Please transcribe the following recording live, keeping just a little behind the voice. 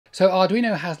So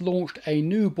Arduino has launched a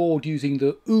new board using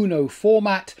the Uno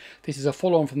format. This is a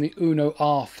follow-on from the Uno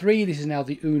R3. This is now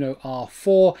the Uno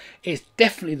R4. It's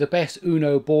definitely the best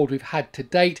Uno board we've had to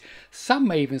date. Some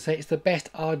may even say it's the best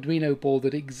Arduino board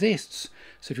that exists.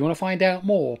 So if you want to find out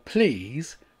more,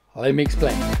 please let me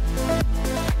explain.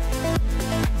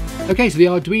 Okay, so the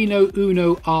Arduino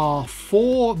Uno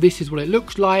R4, this is what it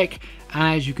looks like.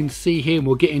 As you can see here, and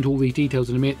we'll get into all these details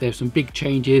in a minute, there's some big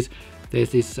changes.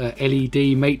 There's this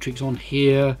LED matrix on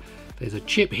here. There's a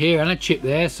chip here and a chip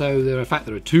there. So in fact,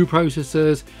 there are two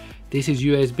processors. This is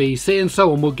USB-C and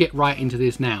so on. We'll get right into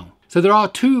this now. So there are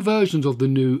two versions of the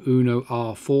new Uno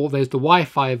R4. There's the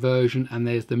Wi-Fi version and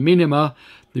there's the Minima.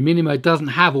 The Minima doesn't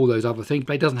have all those other things,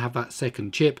 but it doesn't have that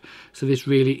second chip. So this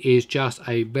really is just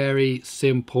a very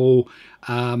simple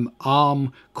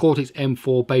Arm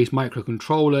Cortex-M4 based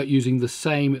microcontroller using the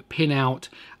same pinout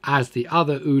as the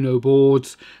other Uno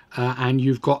boards. And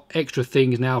you've got extra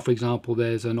things now. For example,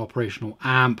 there's an operational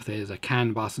amp, there's a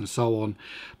CAN bus and so on.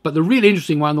 But the really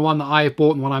interesting one, the one that I've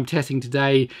bought and the one I'm testing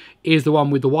today, is the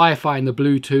one with the Wi-Fi and the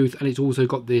Bluetooth, and it's also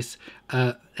got this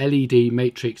LED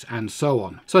matrix and so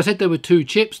on. So I said there were two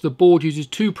chips. The board uses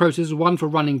two processors, one for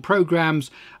running programs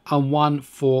and one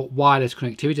for wireless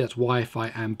connectivity. That's Wi-Fi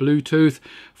and Bluetooth.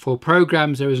 For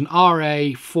programs, there is an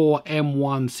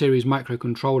RA4M1 series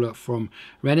microcontroller from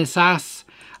Renesas.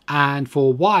 And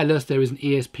for wireless, there is an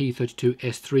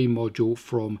ESP32S3 module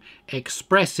from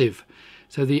Expressive.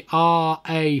 So the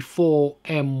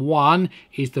RA4M1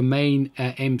 is the main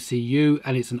MCU,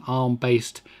 and it's an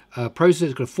ARM-based processor.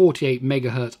 It's got a 48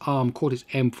 MHz Arm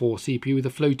Cortex-M4 CPU with a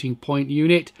floating point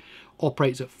unit.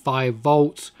 Operates at 5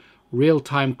 volts.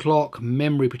 Real-time clock,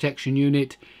 memory protection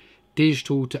unit,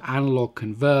 digital to analog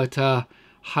converter,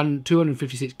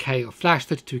 256K of flash,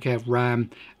 32K of RAM,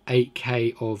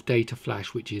 8K of data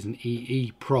flash, which is an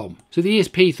EEPROM. So the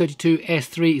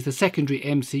ESP32S3 is the secondary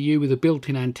MCU with a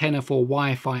built-in antenna for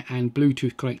Wi-Fi and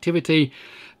Bluetooth connectivity.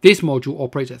 This module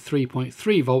operates at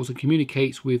 3.3 volts and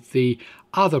communicates with the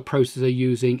other processor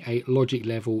using a logic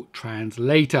level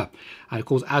translator. And of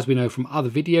course, as we know from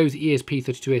other videos, the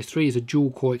ESP32S3 is a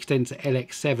dual-core extensor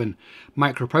LX7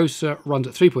 microprocessor, runs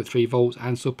at 3.3 volts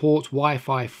and supports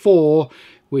Wi-Fi 4,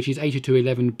 which is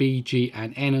 802.11b,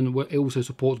 and N, and it also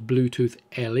supports Bluetooth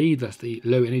LE, that's the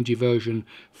low energy version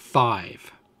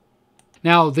 5.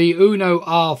 Now the Uno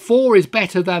R4 is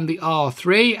better than the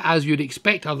R3, as you'd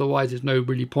expect, otherwise there's no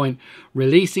really point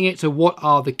releasing it. So what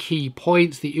are the key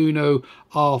points? The Uno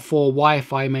R4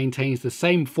 Wi-Fi maintains the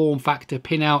same form factor,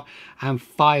 pinout and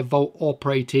 5 volt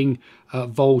operating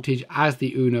voltage as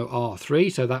the Uno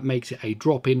R3, so that makes it a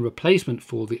drop-in replacement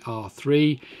for the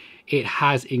R3. It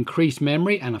has increased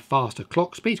memory and a faster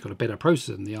clock speed. It's got a better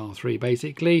processor than the R3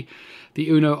 basically. The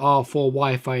Uno R4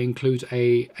 Wi-Fi includes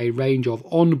a range of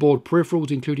onboard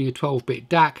peripherals, including a 12-bit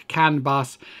DAC, CAN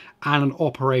bus and an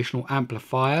operational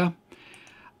amplifier.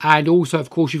 And also, of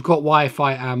course, you've got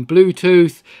Wi-Fi and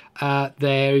Bluetooth.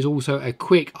 There is also a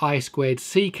quick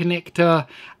I2C connector,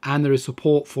 and there is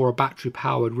support for a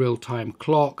battery-powered real-time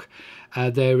clock.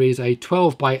 There is a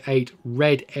 12x8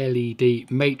 red LED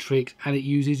matrix, and it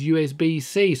uses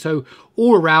USB-C. So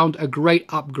all around, a great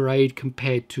upgrade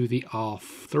compared to the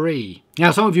R3.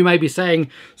 Now, some of you may be saying,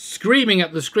 screaming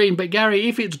at the screen, but Gary,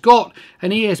 if it's got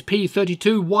an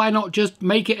ESP32, why not just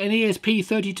make it an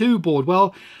ESP32 board?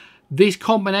 Well, this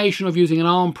combination of using an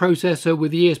ARM processor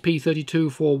with ESP32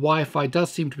 for Wi-Fi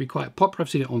does seem to be quite popular. I've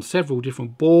seen it on several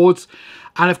different boards.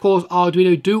 And of course,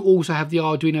 Arduino do also have the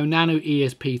Arduino Nano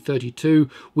ESP32,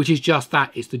 which is just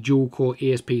that. It's the dual-core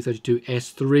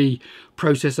ESP32S3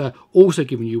 processor, also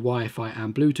giving you Wi-Fi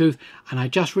and Bluetooth. And I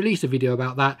just released a video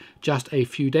about that just a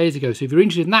few days ago. So if you're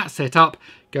interested in that setup,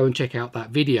 go and check out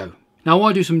that video. Now I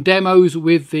want to do some demos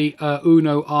with the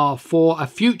Uno R4. A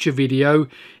future video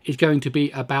is going to be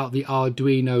about the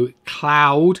Arduino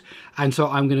Cloud, and so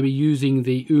I'm going to be using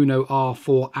the Uno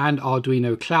R4 and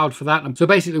Arduino Cloud for that. So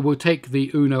basically we'll take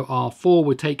the Uno R4,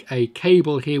 we'll take a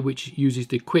cable here which uses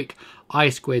the quick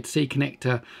I2C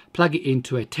connector, plug it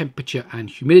into a temperature and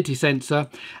humidity sensor,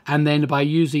 and then by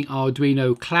using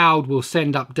Arduino Cloud we'll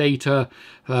send up data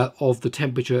of the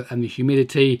temperature and the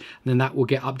humidity, and then that will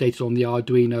get updated on the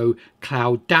Arduino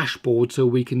Cloud dashboard so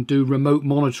we can do remote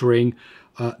monitoring.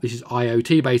 This is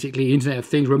IoT basically, Internet of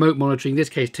Things, remote monitoring, in this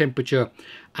case temperature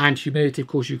and humidity. Of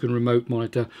course you can remote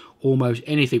monitor almost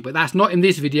anything, but that's not in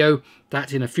this video,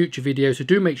 that's in a future video. So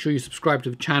do make sure you subscribe to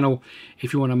the channel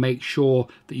if you want to make sure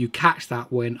that you catch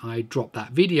that when I drop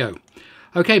that video.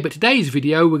 Okay, but today's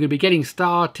video we're going to be getting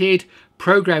started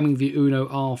programming the Uno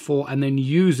R4 and then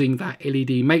using that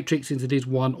LED matrix, since it is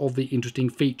one of the interesting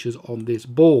features on this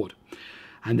board.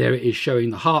 and there it is showing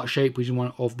the heart shape, which is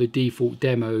one of the default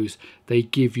demos they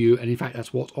give you, and in fact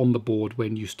that's what's on the board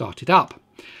when you start it up.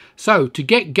 So to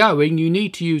get going, you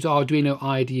need to use Arduino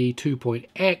IDE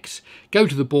 2.x, go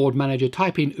to the board manager,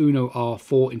 type in Uno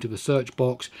R4 into the search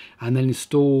box, and then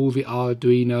install the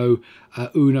Arduino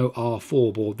Uno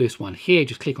R4 board, this one here.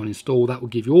 Just click on install. That will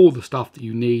give you all the stuff that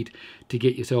you need to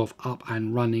get yourself up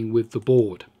and running with the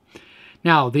board.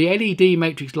 Now, the LED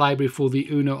matrix library for the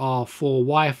Uno R4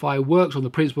 Wi-Fi works on the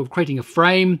principle of creating a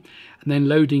frame and then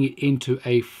loading it into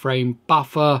a frame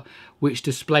buffer, which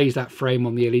displays that frame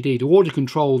on the LED. In order to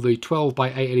control the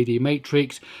 12x8 LED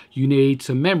matrix, you need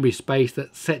some memory space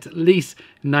that's set at least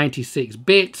 96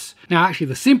 bits. Now, actually,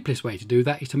 the simplest way to do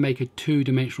that is to make a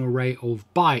two-dimensional array of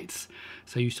bytes.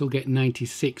 So you still get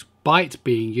 96 bytes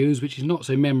being used, which is not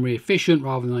so memory efficient,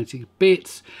 rather than 96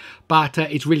 bits, but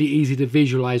it's really easy to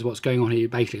visualize what's going on here.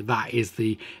 Basically, that is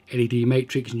the LED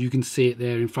matrix, and you can see it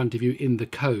there in front of you in the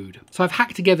code. So I've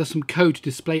hacked together some code to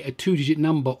display a 2-digit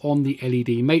number on the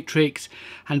LED matrix,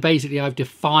 and basically I've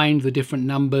defined the different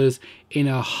numbers in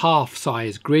a half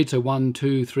size grid, so 1,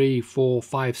 2, 3, 4,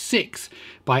 5, 6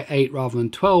 by 8 rather than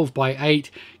 12 by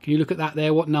 8. Can you look at that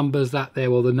there? What number is that there?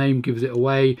 Well, the name gives it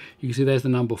away. You can see there's the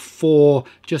number 4,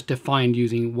 just defined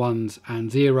using 1s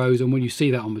and 0s, and when you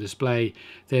see that on the display,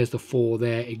 there's the 4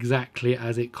 there exactly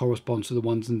as it corresponds to the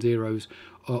 1s and 0s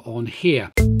on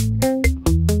here.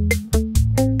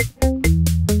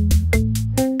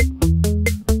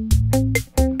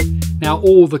 Now,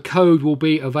 all the code will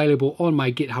be available on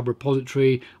my GitHub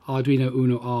repository, Arduino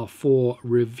Uno R4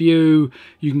 review.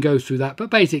 You can go through that, but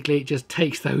basically it just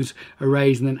takes those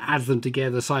arrays and then adds them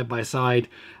together side by side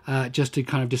just to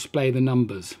kind of display the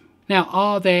numbers. Now,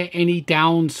 are there any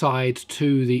downsides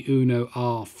to the Uno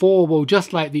R4? Well,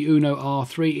 just like the Uno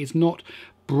R3, it's not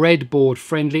breadboard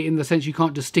friendly in the sense you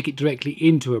can't just stick it directly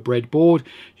into a breadboard.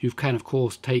 You can of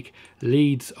course take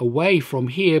leads away from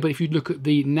here, but if you look at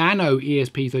the Nano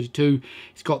ESP32,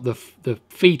 it's got the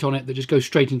feet on it that just go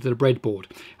straight into the breadboard,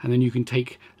 and then you can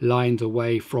take lines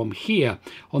away from here.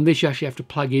 On this you actually have to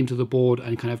plug into the board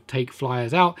and kind of take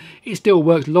flyers out. It still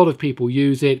works. A lot of people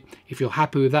use it. If you're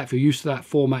happy with that, if you're used to that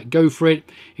format, go for it.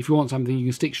 If you want something you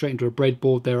can stick straight into a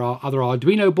breadboard, there are other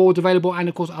Arduino boards available, and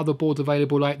of course other boards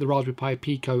available like the Raspberry Pi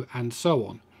Pico and so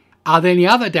on. Are there any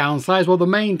other downsides? Well, the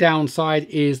main downside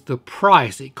is the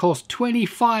price. It costs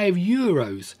 25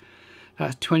 euros.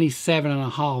 That's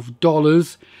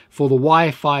 $27.50 for the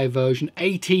Wi-Fi version,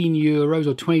 18 euros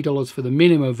or $20 for the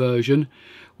minimum version,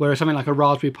 whereas something like a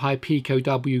Raspberry Pi Pico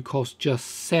W costs just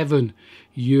 7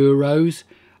 euros.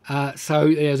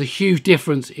 So there's a huge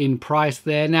difference in price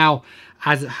there. Now,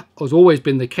 as has always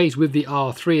been the case with the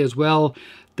R3 as well,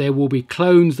 there will be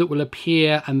clones that will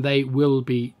appear and they will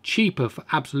be cheaper,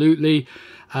 absolutely.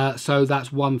 So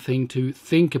that's one thing to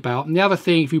think about. And the other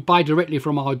thing, if you buy directly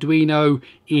from Arduino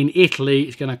in Italy,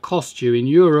 it's going to cost you. In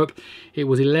Europe, it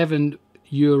was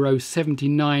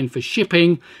 €11.79 for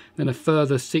shipping, then a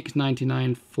further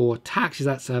 $6.99 for taxes.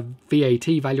 That's a VAT,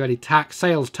 value-added tax,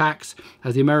 sales tax,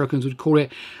 as the Americans would call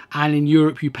it. And in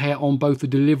Europe, you pay it on both the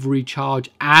delivery charge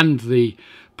and the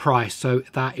price, so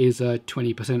that is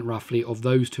 20% roughly of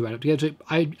those two add up together. So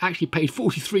I actually paid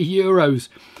 43 euros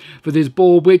for this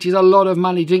board, which is a lot of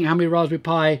money. Do you think how many Raspberry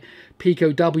Pi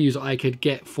Pico Ws I could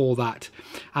get for that?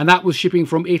 And that was shipping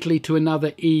from Italy to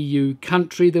another EU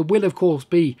country. There will of course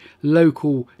be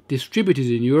local distributors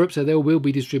in Europe, so there will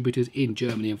be distributors in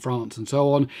Germany and France and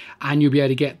so on, and you'll be able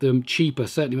to get them cheaper.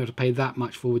 Certainly you have to pay that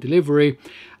much for delivery.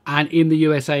 And in the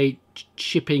USA,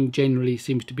 shipping generally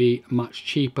seems to be much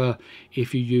cheaper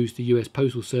if you use the US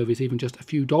Postal Service, even just a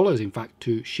few dollars, in fact,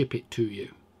 to ship it to you.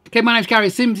 Okay, my name's Gary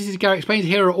Sims, this is Gary Explains.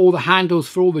 Here are all the handles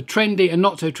for all the trendy and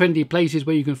not so trendy places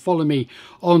where you can follow me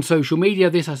on social media.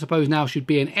 This, I suppose, now should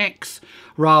be an X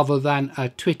rather than a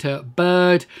Twitter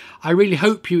bird. I really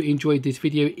hope you enjoyed this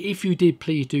video. If you did,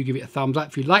 please do give it a thumbs up.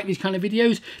 If you like these kind of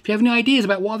videos, if you have any ideas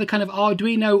about what other kind of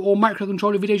Arduino or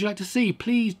microcontroller videos you'd like to see,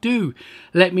 please do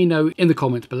let me know in the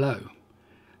comments below.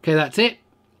 Okay, that's it.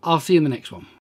 I'll see you in the next one.